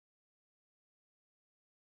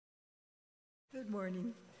Good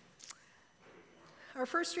morning. Our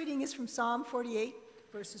first reading is from Psalm 48,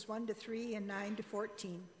 verses 1 to 3 and 9 to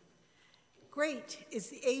 14. Great is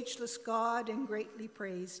the ageless God and greatly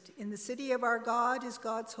praised. In the city of our God is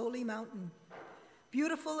God's holy mountain.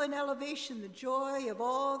 Beautiful in elevation, the joy of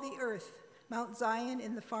all the earth. Mount Zion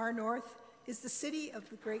in the far north is the city of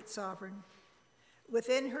the great sovereign.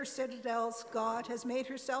 Within her citadels, God has made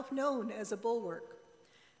herself known as a bulwark.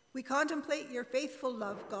 We contemplate your faithful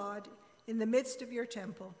love, God, in the midst of your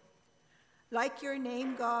temple. Like your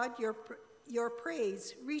name, God, your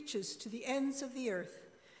praise reaches to the ends of the earth.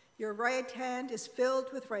 Your right hand is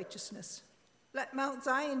filled with righteousness. Let Mount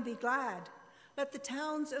Zion be glad. Let the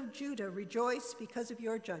towns of Judah rejoice because of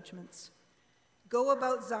your judgments. Go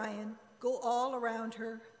about Zion, go all around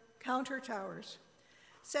her, count her towers.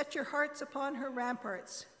 Set your hearts upon her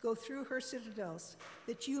ramparts, go through her citadels,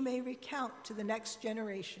 that you may recount to the next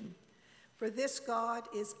generation. For this God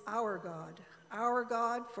is our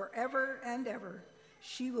God forever and ever.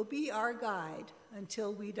 She will be our guide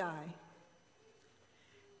until we die.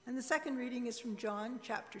 And the second reading is from John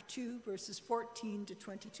chapter 2, verses 14 to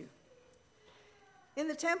 22. In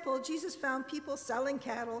the temple, Jesus found people selling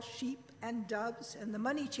cattle, sheep, and doves, and the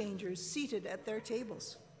money changers seated at their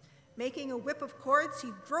tables. Making a whip of cords, he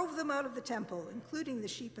drove them out of the temple, including the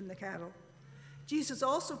sheep and the cattle. Jesus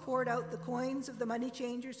also poured out the coins of the money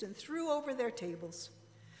changers and threw over their tables.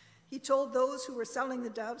 He told those who were selling the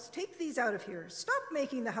doves, "Take these out of here. Stop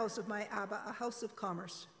making the house of my Abba a house of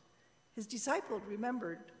commerce." His disciples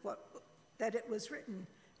remembered that it was written,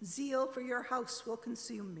 "Zeal for your house will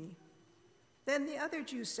consume me." Then the other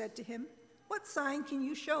Jews said to him, "What sign can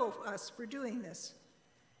you show us for doing this?"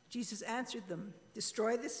 Jesus answered them,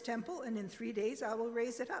 "Destroy this temple, and in 3 days I will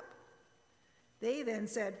raise it up." They then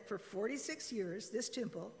said, "For 46 years this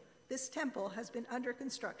temple has been under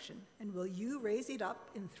construction, and will you raise it up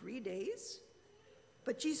in 3 days?"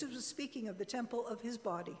 But Jesus was speaking of the temple of his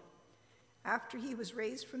body. After he was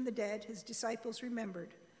raised from the dead, his disciples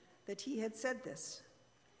remembered that he had said this,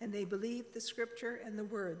 and they believed the scripture and the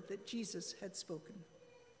word that Jesus had spoken.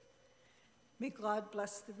 May God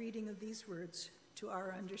bless the reading of these words to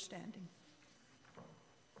our understanding.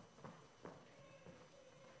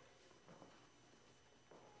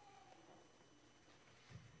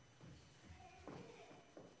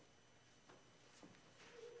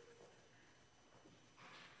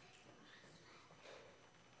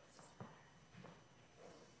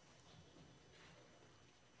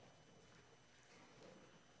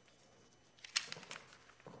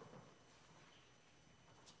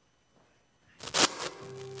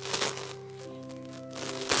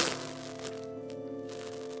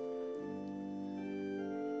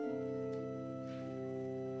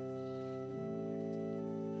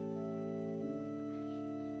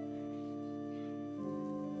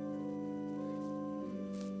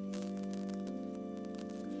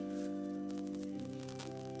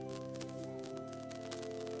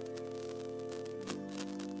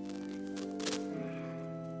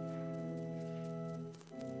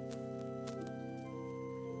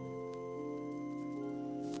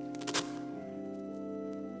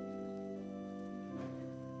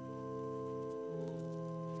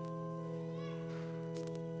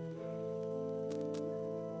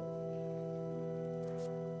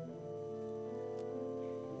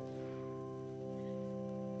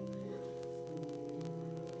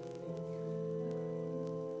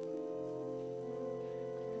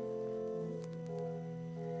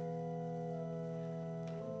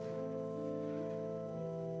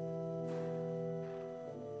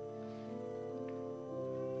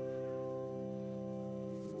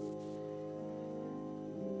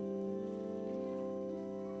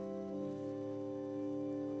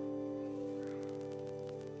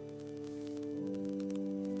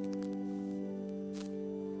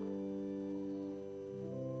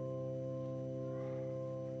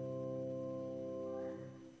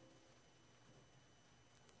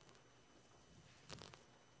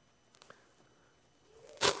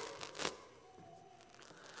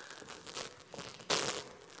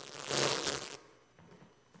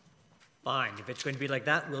 Fine, if it's going to be like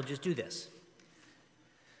that, we'll just do this.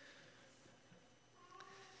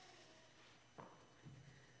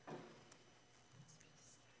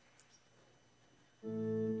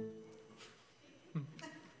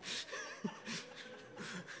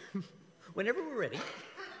 Whenever we're ready.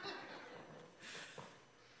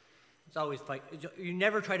 It's always fight. You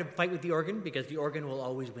never try to fight with the organ because the organ will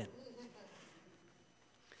always win.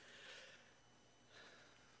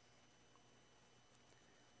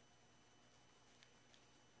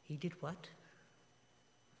 He did what?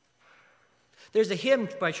 There's a hymn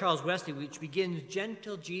by Charles Wesley which begins,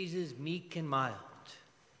 "Gentle Jesus, meek and mild."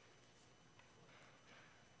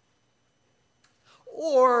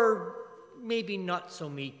 Or maybe not so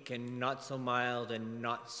meek and not so mild and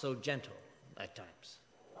not so gentle at times.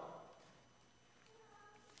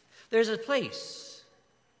 There's a place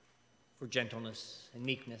for gentleness and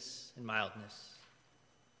meekness and mildness.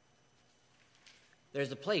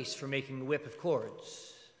 There's a place for making a whip of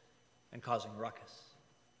cords and causing ruckus.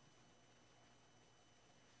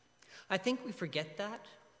 I think we forget that,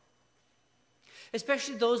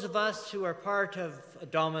 especially those of us who are part of a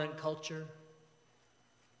dominant culture,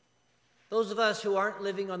 those of us who aren't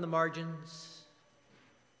living on the margins.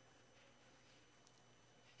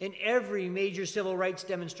 In every major civil rights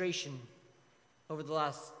demonstration over the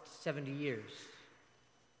last 70 years,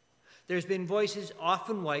 there's been voices,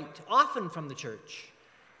 often white, often from the church,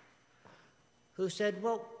 who said,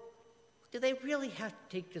 well, do they really have to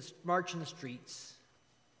take this march in the streets?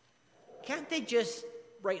 Can't they just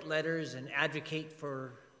write letters and advocate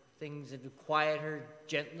for things in a quieter,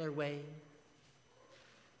 gentler way?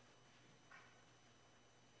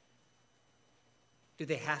 Do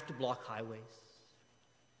they have to block highways?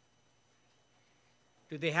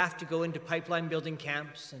 Do they have to go into pipeline building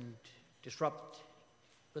camps and disrupt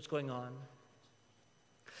what's going on?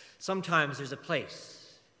 Sometimes there's a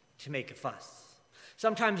place to make a fuss.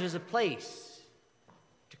 Sometimes there's a place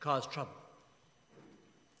to cause trouble.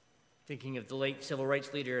 Thinking of the late civil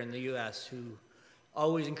rights leader in the U.S. who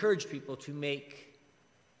always encouraged people to make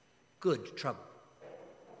good trouble.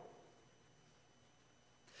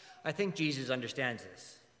 I think Jesus understands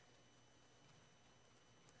this.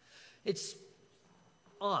 It's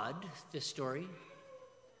odd, this story.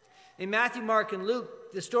 In Matthew, Mark, and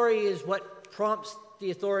Luke, the story is what prompts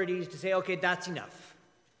the authorities to say, okay, that's enough.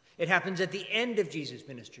 It happens at the end of Jesus'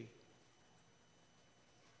 ministry.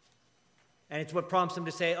 And it's what prompts them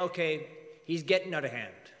to say, okay, he's getting out of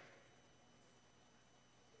hand.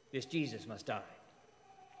 This Jesus must die.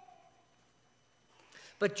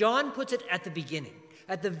 But John puts it at the beginning,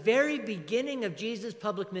 at the very beginning of Jesus'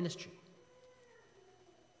 public ministry.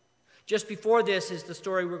 Just before this is the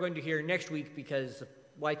story we're going to hear next week, because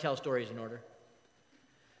why tell stories in order?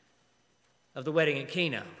 Of the wedding at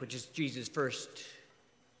Cana, which is Jesus' first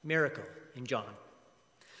miracle in John.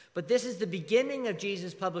 But this is the beginning of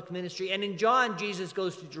Jesus' public ministry, and in John, Jesus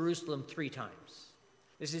goes to Jerusalem 3 times.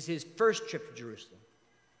 This is his first trip to Jerusalem.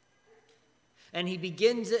 And he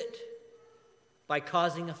begins it by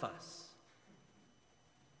causing a fuss.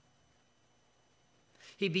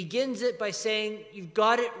 He begins it by saying, you've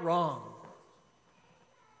got it wrong.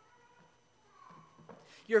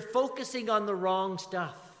 You're focusing on the wrong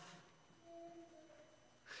stuff.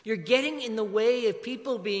 You're getting in the way of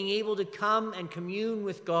people being able to come and commune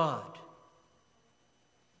with God.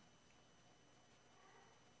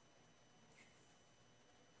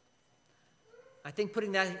 I think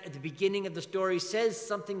putting that at the beginning of the story says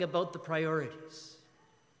something about the priorities.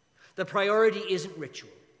 The priority isn't ritual,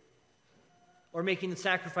 or making the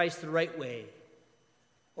sacrifice the right way,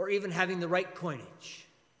 or even having the right coinage.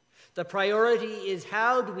 The priority is,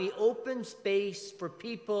 how do we open space for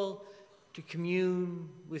people to commune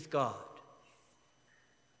with God?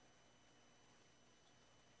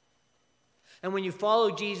 And when you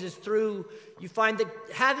follow Jesus through, you find that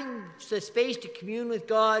having the space to commune with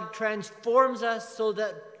God transforms us so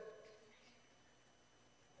that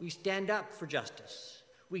we stand up for justice.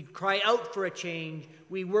 We cry out for a change.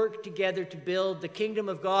 We work together to build the kingdom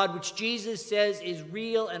of God, which Jesus says is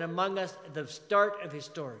real and among us at the start of his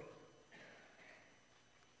story.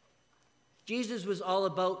 Jesus was all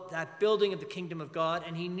about that building of the kingdom of God,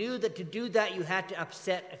 and he knew that to do that you had to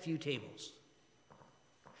upset a few tables.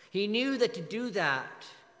 He knew that to do that,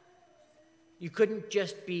 you couldn't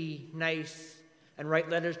just be nice and write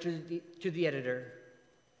letters to the editor.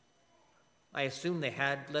 I assume they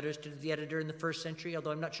had letters to the editor in the first century,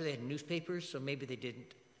 although I'm not sure they had newspapers, so maybe they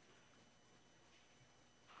didn't.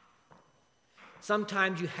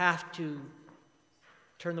 Sometimes you have to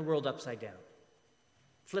turn the world upside down,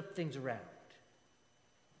 flip things around.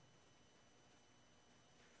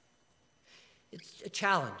 It's a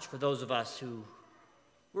challenge for those of us who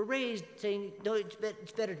were raised saying, no,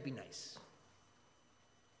 it's better to be nice.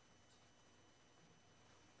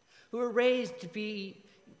 Who were raised to be,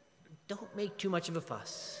 don't make too much of a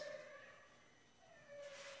fuss.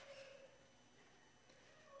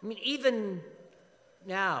 I mean, even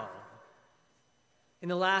now, in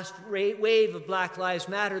the last wave of Black Lives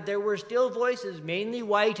Matter, there were still voices, mainly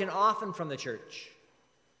white and often from the church,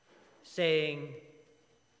 saying,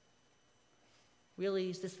 really,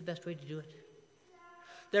 is this the best way to do it?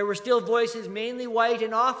 there were still voices, mainly white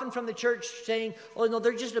and often from the church, saying, oh no,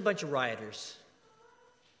 they're just a bunch of rioters.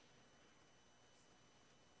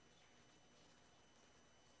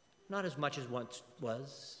 Not as much as once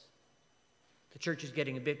was. The church is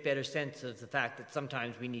getting a bit better sense of the fact that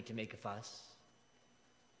sometimes we need to make a fuss.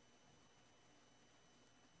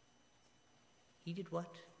 He did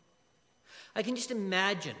what? I can just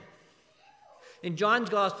imagine. In John's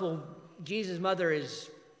Gospel, Jesus' mother is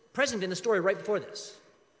present in the story right before this.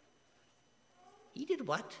 He did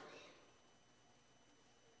what?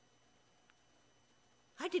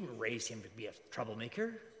 I didn't raise him to be a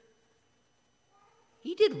troublemaker.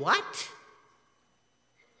 He did what?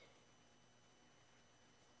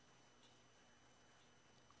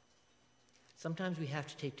 Sometimes we have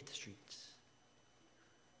to take to the streets.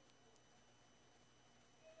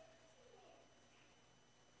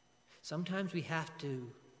 Sometimes we have to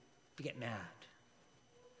get mad.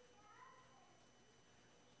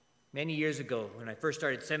 Many years ago, when I first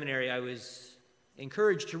started seminary, I was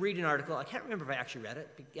encouraged to read an article. I can't remember if I actually read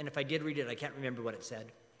it, and if I did read it, I can't remember what it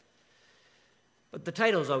said. But the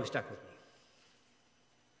title has always stuck with me.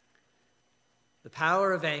 The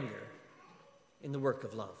Power of Anger in the Work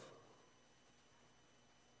of Love.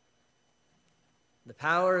 The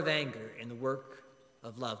power of anger in the work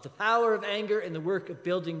of love. The power of anger in the work of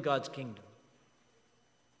building God's kingdom.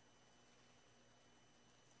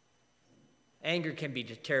 Anger can be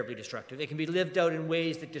terribly destructive. It can be lived out in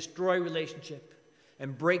ways that destroy relationship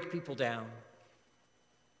and break people down.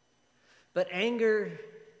 But anger,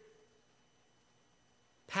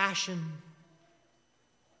 passion,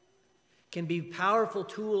 can be powerful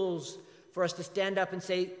tools for us to stand up and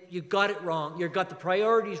say, you got it wrong, you got the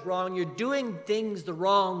priorities wrong, you're doing things the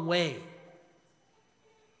wrong way.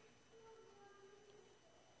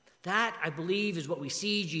 That, I believe, is what we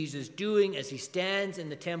see Jesus doing as he stands in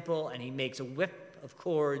the temple and he makes a whip of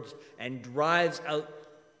cords and drives out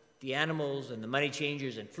the animals and the money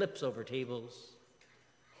changers and flips over tables.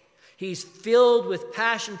 He's filled with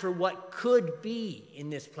passion for what could be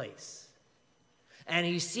in this place. And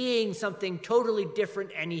he's seeing something totally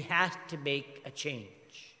different, and he has to make a change.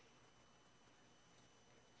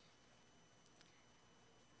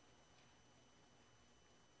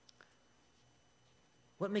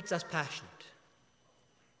 What makes us passionate?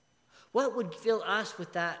 What would fill us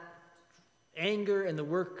with that anger in the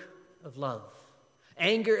work of love?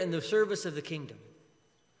 Anger in the service of the kingdom?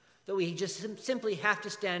 That we just simply have to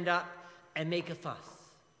stand up and make a fuss?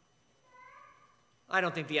 I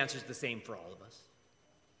don't think the answer is the same for all of us.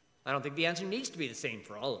 I don't think the answer needs to be the same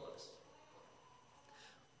for all of us.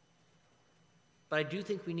 But I do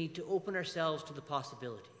think we need to open ourselves to the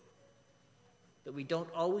possibility that we don't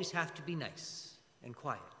always have to be nice and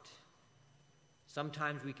quiet.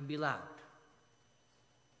 Sometimes we can be loud.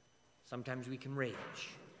 Sometimes we can rage.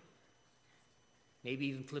 Maybe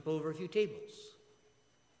even flip over a few tables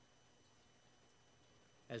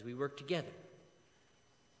as we work together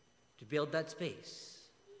to build that space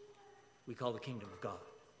we call the kingdom of God.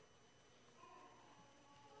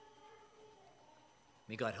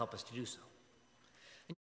 May God help us to do so.